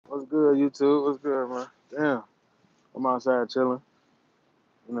good, YouTube? What's good, man? Damn, I'm outside chilling.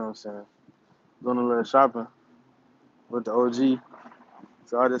 You know what I'm saying? Doing a little shopping with the OG.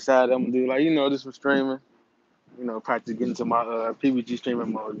 So I decided I'm gonna do like just for streaming. Practice getting to my PBG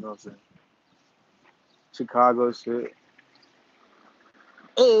streaming mode. You know what I'm saying? Chicago shit.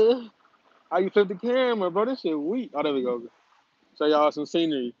 How you flip the camera, bro? This shit weak. Oh, there we go. Show y'all some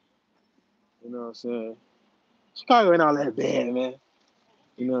scenery. You know what I'm saying? Chicago ain't all that bad, man.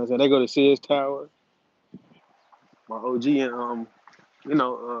 You know what I'm saying? They go to Sears Tower. My OG and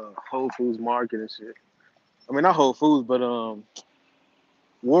Whole Foods Market and shit. I mean, not Whole Foods, but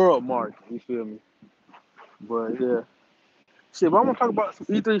World Market. You feel me? But yeah, shit. But I'm gonna talk about some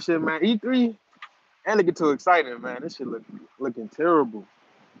E3 shit, man. E3 ain't looking too exciting, man. This shit looking terrible.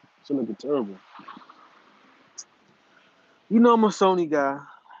 Shit looking terrible. I'm a Sony guy,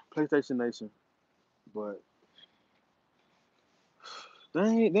 PlayStation Nation, but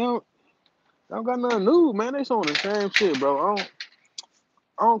they don't got nothing new, man. They showing the same shit, bro. I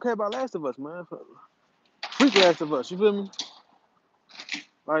don't care about Last of Us, man. Freak Last of Us, you feel me?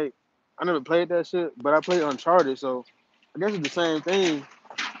 Like, I never played that shit, but I played Uncharted, so I guess it's the same thing.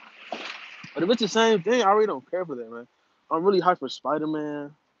 But if it's the same thing, I really don't care for that, man. I'm really hyped for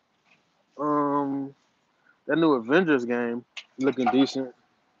Spider-Man. Um, that new Avengers game looking decent.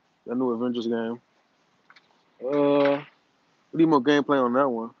 That new Avengers game. We need more gameplay on that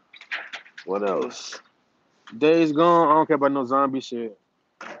one. What else? Days Gone. I don't care about no zombie shit.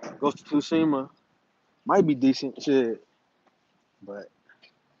 Ghost of Tsushima might be decent shit, but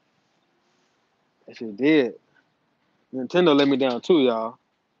that shit dead. Nintendo let me down too, y'all.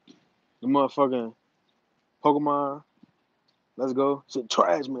 The motherfucking Pokemon. Let's go. Shit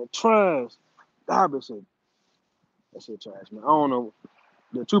trash, man. Trash. Garbage shit. That shit trash, man. I don't know.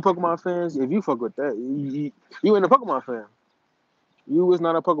 The true Pokemon fans, if you fuck with that, you ain't a Pokemon fan. You was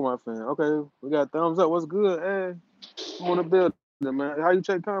not a Pokemon fan. Okay, we got thumbs up. What's good? Hey, I'm on the building, man. How you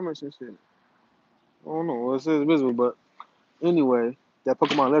check comments and shit? I don't know. It says visible, but anyway, that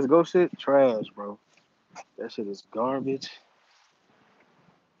Pokemon Let's Go shit, trash, bro. That shit is garbage.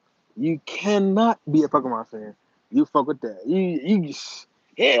 You cannot be a Pokemon fan. You fuck with that. You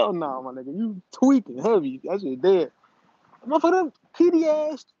hell no, my nigga. You tweaking heavy. That shit dead. Motherfucker, kitty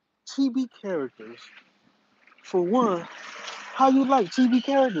ass chibi characters. For one, how you like chibi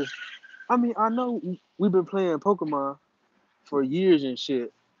characters? I mean, I know we've been playing Pokemon for years and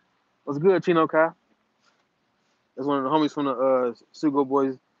shit. What's good, Chino Kai? That's one of the homies from the Sugo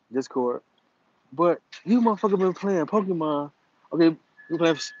Boys Discord. But you motherfucker been playing Pokemon. Okay, we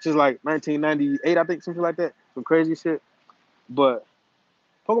playing since like 1998, I think, something like that. Some crazy shit. But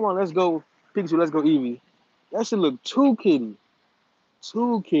Pokemon Let's Go, Pikachu Let's Go Eevee. That shit look too kitty.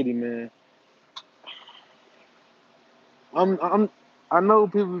 Too kitty, man. I know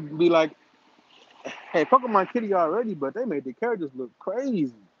people be like, hey, Pokemon kitty already, but they made the characters look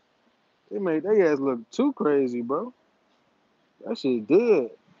crazy. They made their ass look too crazy, bro. That shit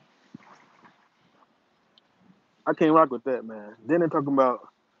dead. I can't rock with that, man. Then they're talking about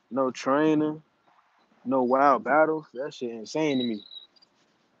no training, no wild battles. That shit insane to me.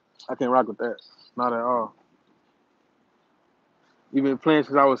 I can't rock with that. Not at all. You've been playing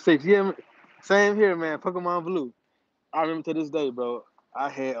since I was 6. Yeah, same here, man. Pokemon Blue. I remember to this day, bro. I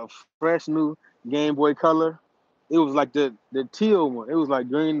had a fresh new Game Boy Color. It was like the teal one. It was like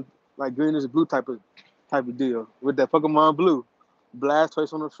greenish blue type of deal with that Pokemon Blue.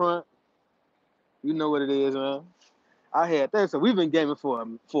 Blastoise on the front. You know what it is, man. I had that, so we've been gaming for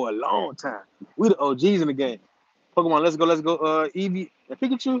a long time. We the OGs in the game. Pokemon, let's go. Eevee and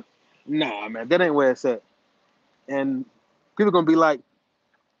Pikachu. Nah, man, that ain't where it's at. And people gonna be like,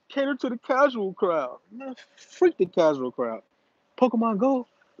 cater to the casual crowd. Man, freak the casual crowd. Pokemon Go,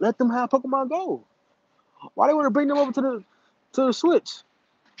 let them have Pokemon Go. Why they want to bring them over to the Switch?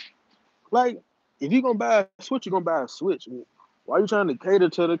 Like, if you're gonna buy a Switch, you're gonna buy a Switch. Why are you trying to cater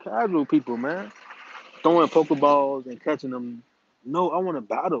to the casual people, man? Throwing Pokeballs and catching them. No, I want to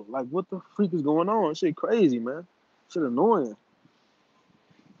battle. Like, what the freak is going on? Shit crazy, man. Shit annoying.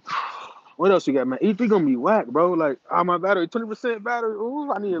 What else you got, man? E3 gonna be whack, bro. Like, my battery, 20% battery.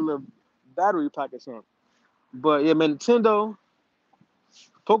 Ooh, I need a little battery pack or something. But yeah, man, Nintendo,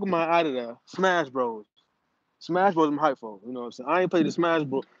 Pokemon out of there. Smash Bros. Smash Bros. I'm hyped for. You know what I'm saying? I ain't played the Smash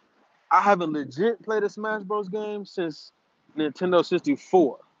Bros. I haven't legit played a Smash Bros. Game since Nintendo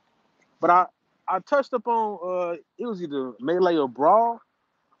 64. But I touched up on it was either Melee or Brawl.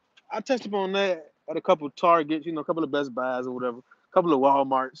 I touched up on that at a couple of Targets, a couple of Best Buys or whatever, a couple of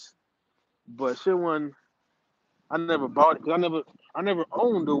Walmarts. But shit one, I never bought it because I never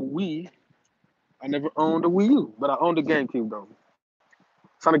owned a Wii. I never owned a Wii U, but I owned a GameCube though.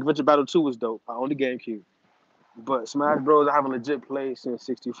 Sonic Adventure Battle 2 was dope. I own the GameCube. But Smash Bros. I haven't legit played since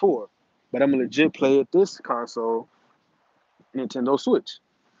 64. But I'm a legit play at this console, Nintendo Switch.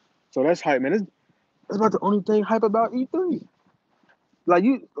 So that's hype, man. That's about the only thing hype about E3. Like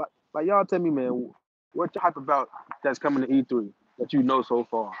y'all tell me, man, what you hype about that's coming to E3 that you know so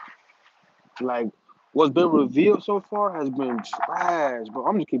far? Like, what's been revealed so far has been trash, bro.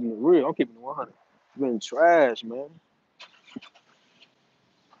 I'm just keeping it real. I'm keeping it 100. It's been trash, man.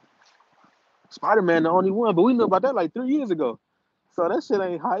 Spider-Man the only one, but we knew about that like 3 years ago. So that shit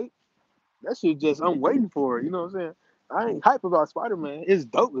ain't hype. That shit just, I'm waiting for it. You know what I'm saying? I ain't hype about Spider-Man. It's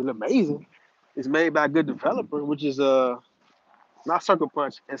dope. It's amazing. It's made by a good developer, which is not Sucker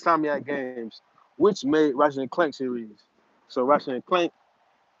Punch, Insomniac Games, which made Ratchet and Clank series. So Ratchet and Clank,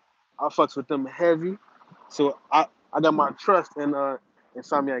 I fucks with them heavy. So I got my trust in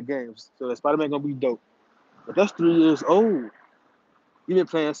Insomniac Games. So that Spider-Man gonna be dope. But that's 3 years old. You been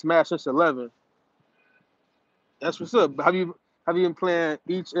playing Smash since 11. That's what's up. Have you been playing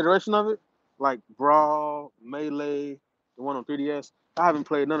each iteration of it? Like Brawl, Melee, the one on 3DS? I haven't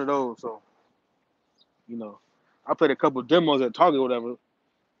played none of those, so you know. I played a couple demos at Target or whatever,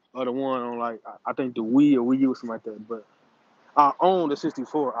 or the one on like I think the Wii or Wii U or something like that. But I own the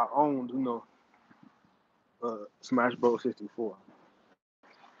 64. I owned, Smash Bros. 64.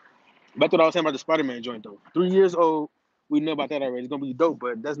 That's what I was saying about the Spider-Man joint though. 3 years old, we know about that already. It's gonna be dope,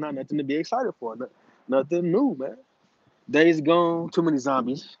 but that's not nothing to be excited for. Nothing new, man. Days Gone, too many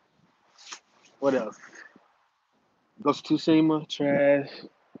zombies. What else? Ghost of Tsushima, trash.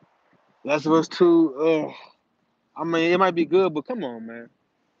 Last of Us 2, I mean, it might be good, but come on, man.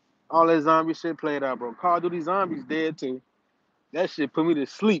 All that zombie shit played out, bro. Call of Duty Zombies dead too. That shit put me to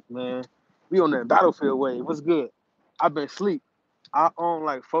sleep, man. We on that Battlefield wave. What's good? I've been asleep. I own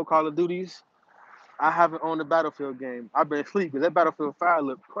like 4 Call of Duties. I haven't owned a Battlefield game. I've been asleep because that Battlefield 5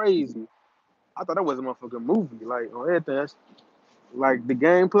 looked crazy. I thought that was a motherfucking movie. Like on everything. Like the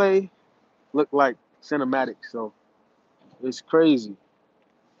gameplay looked like cinematic. So it's crazy.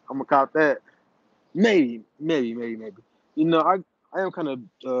 I'm gonna cop that. Maybe. You know, I am kind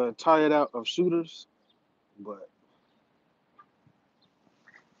of tired out of shooters, but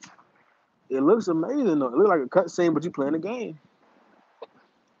it looks amazing though. It looks like a cutscene, but you playing the game.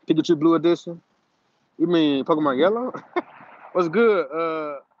 Pikachu Blue Edition. You mean Pokemon Yellow? What's good?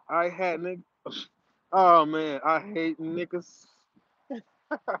 I had nigga. Oh man, I hate niggas.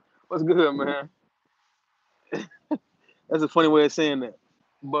 What's good, man? That's a funny way of saying that.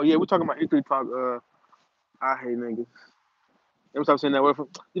 But yeah, we're talking about E3 talk. I hate niggas. Every time saying that word,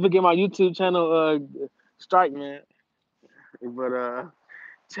 you forget my YouTube channel strike, man. But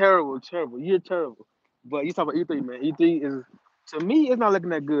terrible. You're terrible. But you talk about E3, man. E3 is, to me, it's not looking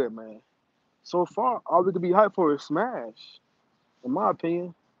that good, man. So far, all we could be hyped for is Smash, in my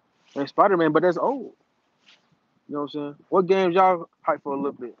opinion, and Spider-Man. But that's old. You know what I'm saying? What games y'all hype for a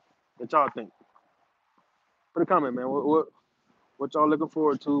little bit that y'all think? Put a comment, man. What y'all looking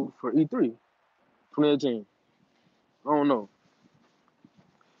forward to for E3 2018? I don't know.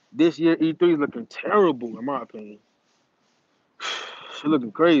 This year E3 is looking terrible, in my opinion. It's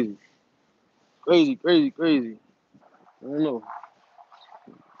looking crazy. Crazy. I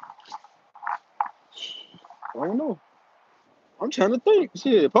don't know. I'm trying to think.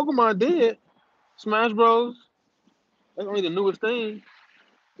 Shit, Pokemon dead. Smash Bros. That's only the newest thing.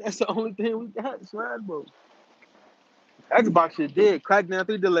 That's the only thing we got. Smash Bros. Xbox shit dead. Crackdown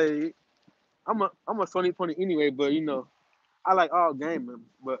 3 delayed. I'm a Sony pony anyway, but I like all gaming,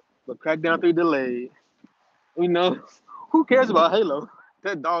 but Crackdown 3 delayed. You know, who cares about Halo?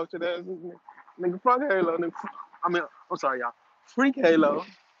 That dog shit ass nigga. Fuck Halo. Nigga. I mean, I'm sorry, y'all. Freak Halo.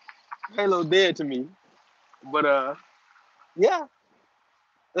 Halo dead to me. But yeah,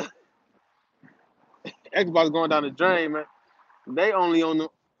 Xbox going down the drain, man. They only on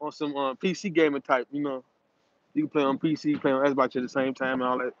some PC gaming type. You can play on PC, play on Xbox at the same time,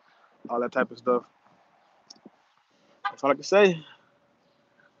 and all that type of stuff. That's all I can say.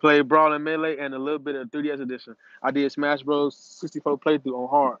 Played Brawl and Melee and a little bit of 3DS edition. I did Smash Bros. 64 playthrough on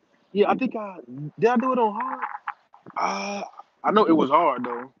hard. Yeah, I think did I do it on hard? Uh, I know it was hard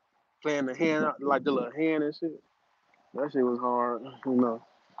though. Playing the hand, like the little hand and shit. That shit was hard.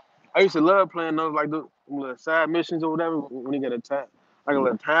 I used to love playing those like the little side missions or whatever when you get a time, like a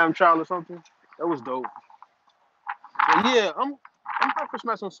little time trial or something. That was dope. But yeah, I'm hyped for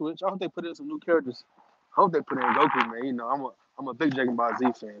Smash on Switch. I hope they put in some new characters. I hope they put in Goku, man. I'm a big Dragon Ball Z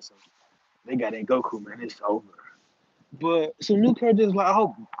fan, so they got in Goku, man. It's over. But some new characters, like I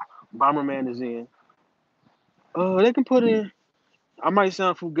hope Bomberman is in. They can put in. I might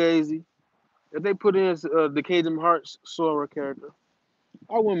sound fugazi. If they put in the Kingdom Hearts Sora character,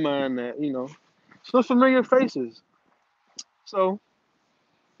 I wouldn't mind that, Some familiar faces. So,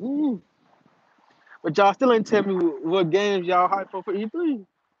 mm. But y'all still ain't tell me what games y'all hype for E3.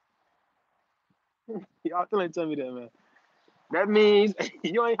 Y'all still ain't tell me that, man. That means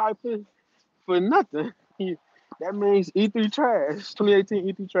you ain't hyping for nothing. That means E3 trash.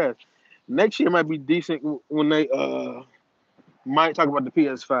 2018 E3 trash. Next year might be decent when they might talk about the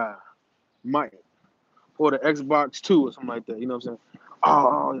PS5. Might. Or the Xbox 2 or something like that. You know what I'm saying?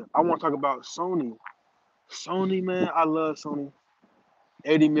 Oh, I want to talk about Sony. Sony, man, I love Sony.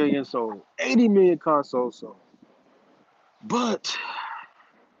 80 million sold. 80 million consoles sold. But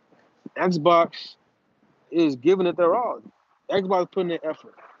Xbox is giving it their all. Xbox putting in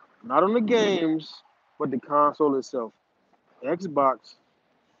effort. Not on the games, but the console itself. Xbox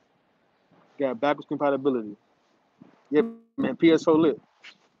got backwards compatibility. Yeah, man, PS4 lit.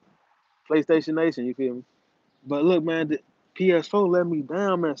 PlayStation Nation, you feel me? But look, man, the PS4 let me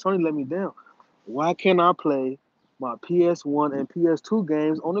down, man. Sony let me down. Why can't I play my PS1 and PS2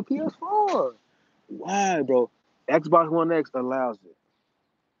 games on the PS4? Why, bro? Xbox One X allows it.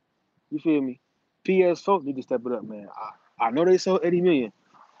 You feel me? PS4 need to step it up, man. I know they sold 80 million,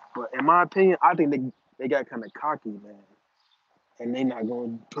 but in my opinion, I think they got kind of cocky, man. And they not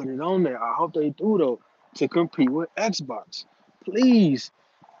going to put it on there. I hope they do, though, to compete with Xbox. Please,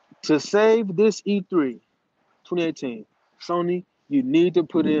 to save this E3 2018, Sony, you need to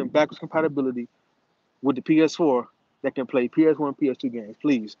put in backwards compatibility with the PS4 that can play PS1, PS2 games,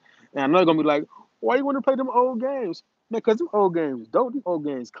 please. And I know they're going to be like, why you want to play them old games? Man, because them old games, dope. Them old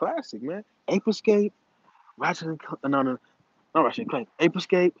games, classic, man. Ape Escape, Ratchet and Clank, no, not Ratchet and Clank. Ape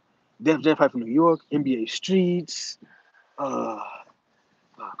Escape, Def Jam Fight from New York, NBA Streets, uh,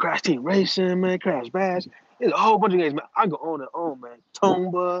 Crash Team Racing, man, Crash Bash. There's a whole bunch of games, man. I go on and on, man.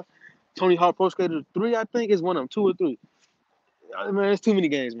 Tomba, Tony Hawk Pro Skater 3, I think, is one of them, 2 or 3. Man, it's too many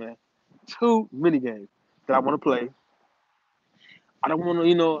games, man. Too many games that I want to play. I don't want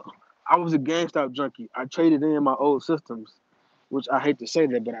to, I was a GameStop junkie. I traded in my old systems, which I hate to say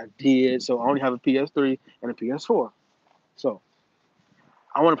that, but I did. So I only have a PS3 and a PS4. So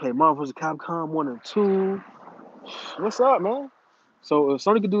I want to play Marvel vs. Capcom 1 and 2. What's up, man? So if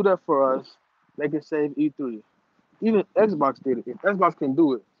Sony can do that for us, they can save E3. Even Xbox did it. If Xbox can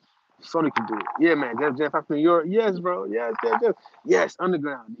do it, Sony can do it. Yeah, man. Jeff New York. Yes, bro. Yes, yes, yes. Yes,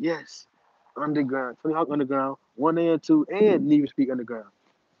 Underground. Yes. Underground. Tony Hawk Underground. 1 and 2 and Need for Speed Underground.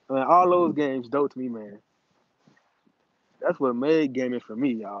 Man, all those games dope to me, man. That's what made gaming for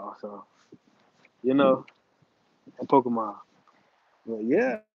me, y'all. So, and Pokemon. But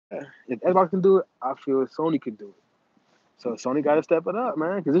yeah, if Xbox can do it, I feel Sony can do it. So Sony got to step it up,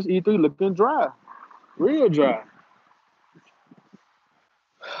 man, because this E3 looking dry. Real dry.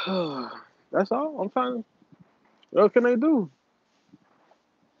 That's all. I'm trying to. What else can they do?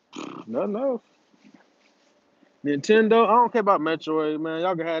 Nothing else. Nintendo, I don't care about Metroid, man.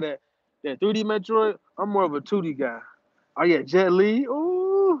 Y'all can have that 3D Metroid. I'm more of a 2D guy. Oh yeah, Jet Li.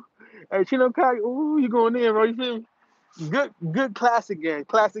 Ooh. Hey, Chino Kai. Ooh, you going in, bro? You feel me? Good classic game,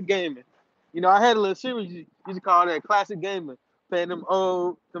 classic gaming. I had a little series you used to call that classic gaming, playing them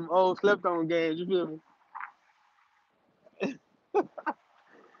old slept on games. You feel me,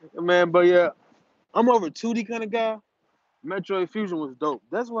 man? But yeah, I'm over 2D kind of guy. Metroid Fusion was dope.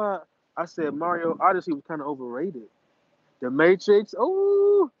 That's why I said Mario Odyssey was kind of overrated. The Matrix,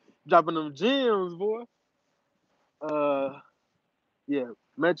 ooh, dropping them gems, boy. Uh, yeah,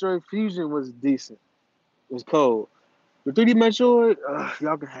 Metroid Fusion was decent. It was cold. The 3D Metroid,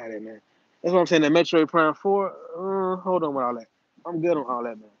 y'all can have it, man. That's what I'm saying. That Metroid Prime 4, hold on with all that. I'm good on all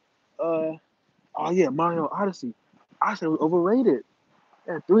that, man. Oh yeah, Mario Odyssey. I said it was overrated.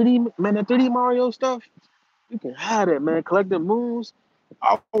 That 3D, man, that 3D Mario stuff, you can have that, man. Collecting moons.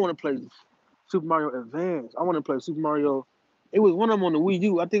 I want to play Super Mario Advance. I want to play Super Mario. It was one of them on the Wii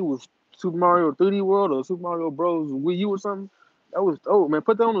U. I think it was Super Mario 3D World or Super Mario Bros. Wii U or something. That was dope, man.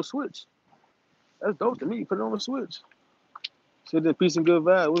 Put that on the Switch. That's dope to me. Put it on the Switch. Send that peace and good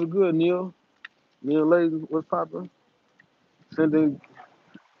vibe. What's good, Neil? Neil Layton, what's poppin'? Sending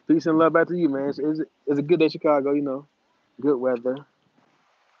peace and love back to you, man. It's a good day, Chicago. Good weather.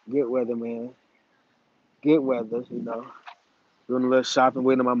 Good weather, man. Good weather. Doing a little shopping,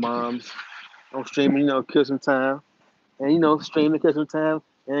 waiting on my mom's. I'm streaming, kill some time. And, stream to kill some time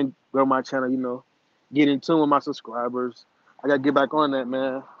and grow my channel, get in tune with my subscribers. I got to get back on that,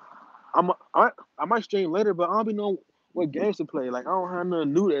 man. I might stream later, but I don't be knowing what games to play. Like, I don't have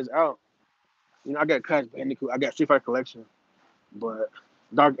nothing new that's out. I got Crash Bandicoot. I got Street Fighter Collection. But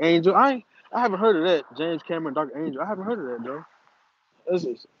Dark Angel, I haven't heard of that. James Cameron, Dark Angel. I haven't heard of that,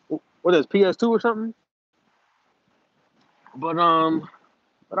 though. What is PS2 or something? But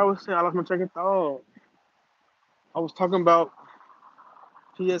But I was saying I lost my train of thought. I was talking about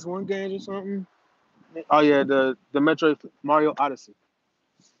PS1 games or something. Oh yeah, the Metro Mario Odyssey.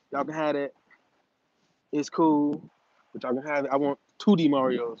 Y'all can have that. It's cool, but y'all can have it. I want 2D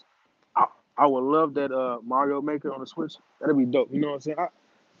Mario's. I I would love that Mario Maker on the Switch. That'd be dope. You know what I'm saying?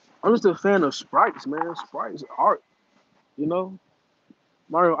 I'm just a fan of sprites, man. Sprites, art. You know,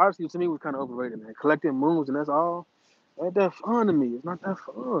 Mario Odyssey to me was kind of overrated, man. Collecting moons and that's all. Ain't that fun to me? It's not that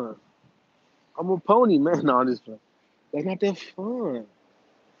fun. I'm a pony, man. No, this that's not that fun.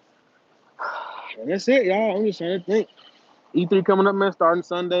 And that's it, y'all. I'm just trying to think. E3 coming up, man. Starting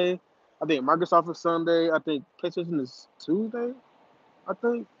Sunday. I think Microsoft is Sunday. I think PlayStation is Tuesday. I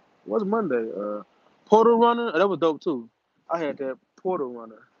think what's Monday? Portal Runner. That was dope too. I had that Portal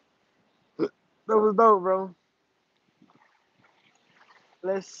Runner. That was dope, bro.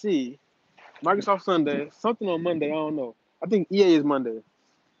 Let's see. Microsoft Sunday. Something on Monday. I don't know. I think EA is Monday.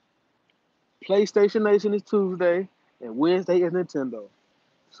 PlayStation Nation is Tuesday, and Wednesday is Nintendo.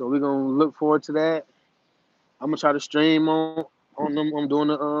 So we're gonna look forward to that. I'm gonna try to stream on them. I'm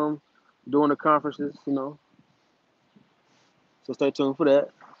doing the conferences. So stay tuned for that.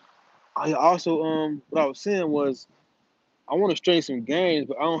 I also what I was saying was I want to stream some games,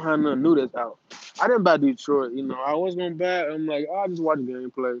 but I don't have nothing new that's out. I didn't buy Detroit. I was gonna buy it. I'm like, oh, I just watch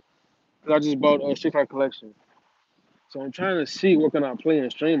gameplay. Cause I just bought a Street Fighter Collection. So I'm trying to see what can I play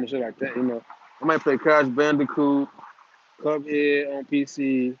and stream and shit like that. I might play Crash Bandicoot, Cuphead on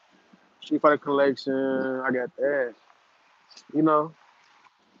PC, Street Fighter Collection. I got that. You know,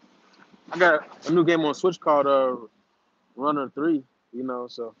 I got a new game on Switch called Runner 3.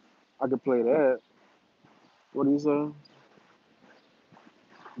 So I could play that. What do you say?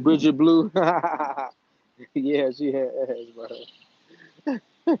 Bridget Blue. Yeah, she had ass, bro.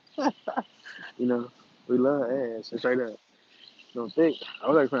 You know, we love ass. Straight up. Don't think. I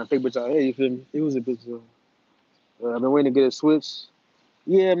was like trying to think about y'all. Hey, you feel me? It was a bitch. I've been waiting to get a Switch.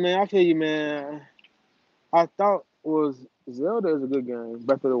 Yeah, man. I tell you, man. I thought was Zelda is a good game.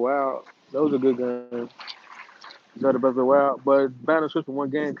 Breath of the Wild. That was a good game. Zelda Breath of the Wild. But buying a Switch for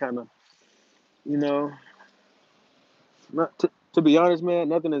one game kind of, you know, not to be honest, man.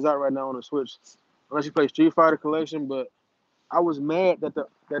 Nothing is out right now on the Switch unless you play Street Fighter Collection. But I was mad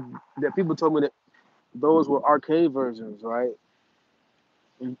that people told me that those were arcade versions, right?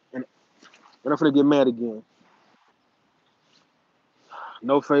 And I'm gonna get mad again.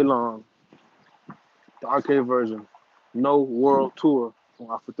 No Fei Long, the arcade version. No World Tour on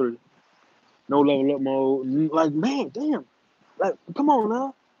Alpha 3. No level up mode. Like, man, damn. Like, come on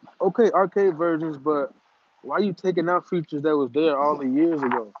now. Okay, arcade versions, but why you taking out features that was there all the years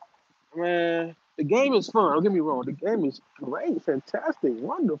ago? Man, the game is fun. Don't get me wrong. The game is great, fantastic,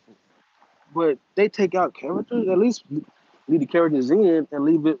 wonderful. But they take out characters. At least leave the characters in and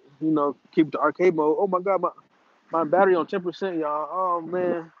leave it, keep the arcade mode. Oh my god, my battery on 10%, y'all. Oh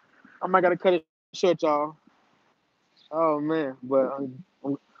man. I might gotta cut it short, y'all. Oh man. But I'm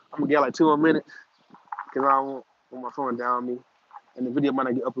gonna get like 2 more minutes because I don't want my phone down me. And the video might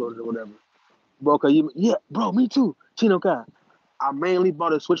not get uploaded or whatever. Bro, okay, yeah, bro, me too. Chino Kai. I mainly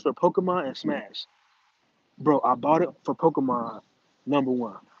bought a Switch for Pokemon and Smash. Bro, I bought it for Pokemon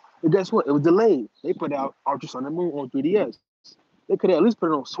 #1. And guess what? It was delayed. They put out Ultra Sun and Moon on 3DS. They could have at least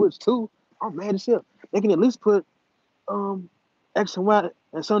put it on Switch too. I'm mad as hell. They can at least put um X and Y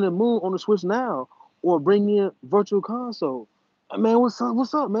and Sun and Moon on the Switch now, or bring in Virtual Console. Man, what's up?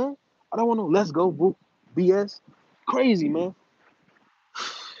 What's up, man? I don't want no Let's Go book BS. Crazy, man.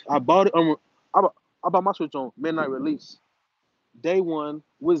 I bought it. I bought my Switch on midnight release, day one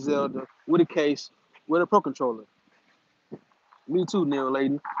with Zelda, with a case, with a Pro controller. Me too, Neil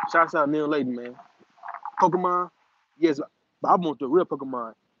Layden. Shouts out Neil Layden, man. Pokemon, yes, but I want the real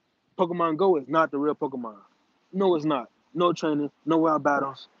Pokemon. Pokemon Go is not the real Pokemon. No, it's not. No training, no wild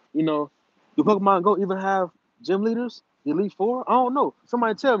battles. Do Pokemon Go even have gym leaders? The Elite Four? I don't know.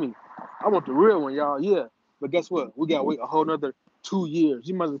 Somebody tell me. I want the real one, y'all. Yeah, but guess what? We gotta wait a whole nother 2 years.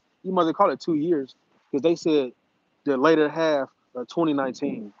 You must call it 2 years because they said the later half of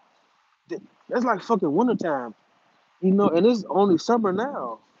 2019. That's like fucking wintertime, and it's only summer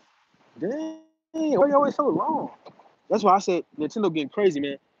now. Dang, why you always so wrong? That's why I said Nintendo getting crazy,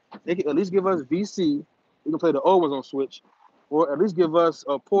 man. They can at least give us VC. We can play the old ones on Switch, or at least give us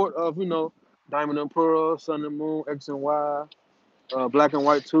a port of Diamond and Pearl, Sun and Moon, X and Y, Black and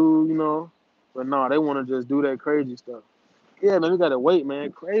White 2. But no, they want to just do that crazy stuff. Yeah, man, we gotta wait,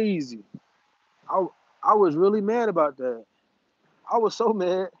 man. Crazy. I I was really mad about that. I was so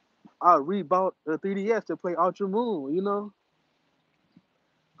mad. I rebought the 3DS to play Ultra Moon.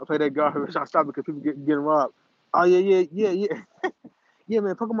 I play that garbage. I stopped because people getting robbed. Oh yeah, yeah, yeah, yeah. Yeah,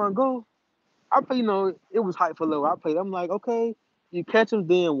 man, Pokemon Go. I play, it was hype for a little. I played. I'm like, okay, you catch them,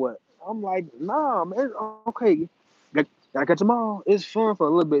 then what? I'm like, nah, man, it's okay. Gotta catch them all. It's fun for a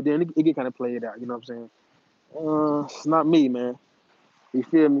little bit, then it get kind of played out. You know what I'm saying? It's not me, man. You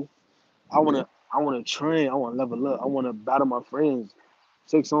feel me? I wanna train. I wanna level up. I wanna battle my friends,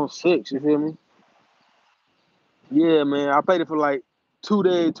 6-on-6. You feel me? Yeah, man. I played it for like 2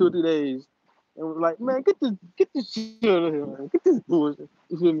 days, 2 or 3 days, and was like, man, get this shit out of here, man. Get this bullshit.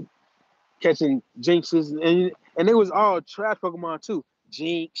 You feel me? Catching Jinxes, and it was all trash Pokemon too.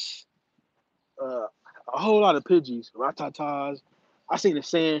 Jinx, uh, a whole lot of Pidgeys, Ratatas. I seen the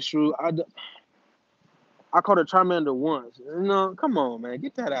Sandshrew. I caught a Charmander once. Come on, man,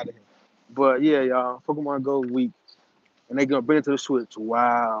 get that out of here. But yeah, y'all, Pokemon Go week, and they gonna bring it to the Switch.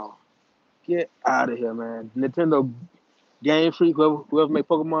 Wow, get out of here, man. Nintendo Game Freak, whoever made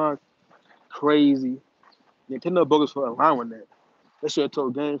Pokemon, crazy. Nintendo bogus for allowing that. They should have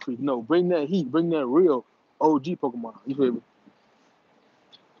told Game Freak, no, bring that heat, bring that real OG Pokemon. You feel me?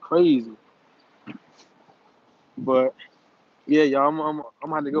 Crazy. But yeah, y'all, I'm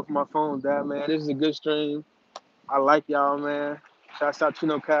gonna have to go for my phone, Dad, man. This is a good stream. I like y'all, man. Shouts out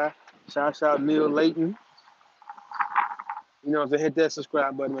Chino Kai. Shouts out Neil Layton. So hit that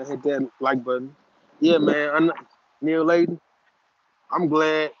subscribe button, man. Hit that like button. Yeah, man. Neil Layton. I'm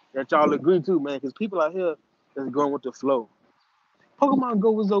glad that y'all agree too, man, because people out here that's going with the flow. Pokemon Go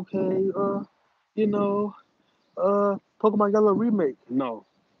was okay. You know, Pokemon Yellow remake. No,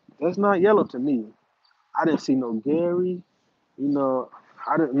 that's not yellow to me. I didn't see no Gary. You know,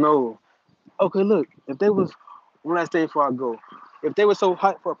 I didn't know. Okay, look, if they was one last thing before I go, if they were so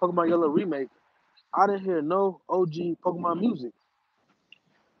hyped for a Pokemon Yellow remake, I didn't hear no OG Pokemon music.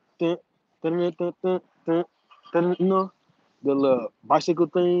 Dun, dun, dun, dun, dun, dun, dun, the little bicycle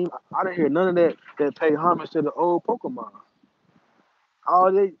theme. I didn't hear none of that pay homage to the old Pokemon.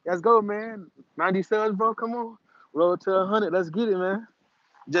 Let's go, man. 90 subs, bro. Come on, roll to 100. Let's get it, man.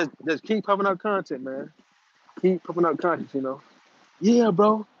 Just keep pumping out content, man. Keep pumping out content. Yeah,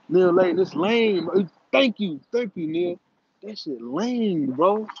 bro. Neil Lane, this lame. Thank you, Neil. That shit lame,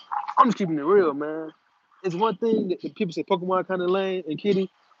 bro. I'm just keeping it real, man. It's one thing that people say Pokemon kind of lame and kitty,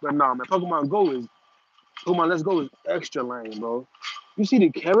 but nah, man. Pokemon Let's Go is extra lame, bro. You see the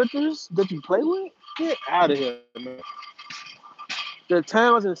characters that you play with? Get out of here, man. The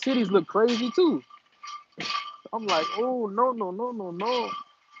towns and cities look crazy too. I'm like, oh no, no, no, no, no.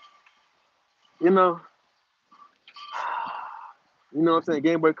 You know, what I'm saying?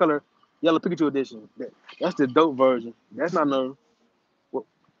 Game Boy Color, Yellow Pikachu Edition. That's the dope version. That's not no. What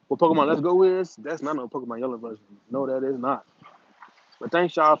Pokemon Let's Go is, that's not no Pokemon Yellow version. No, that is not. But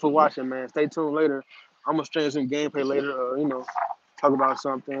thanks y'all for watching, man. Stay tuned later. I'm gonna stream some gameplay later. Talk about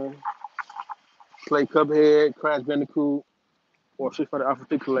something. Play Cuphead, Crash Bandicoot, or Street Fighter Alpha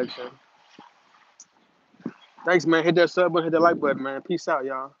 3 Collection. Thanks, man. Hit that sub button, hit that like button, man. Peace out,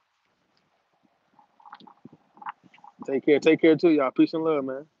 y'all. Take care too, y'all. Peace and love,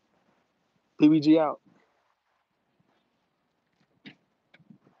 man. PBG out.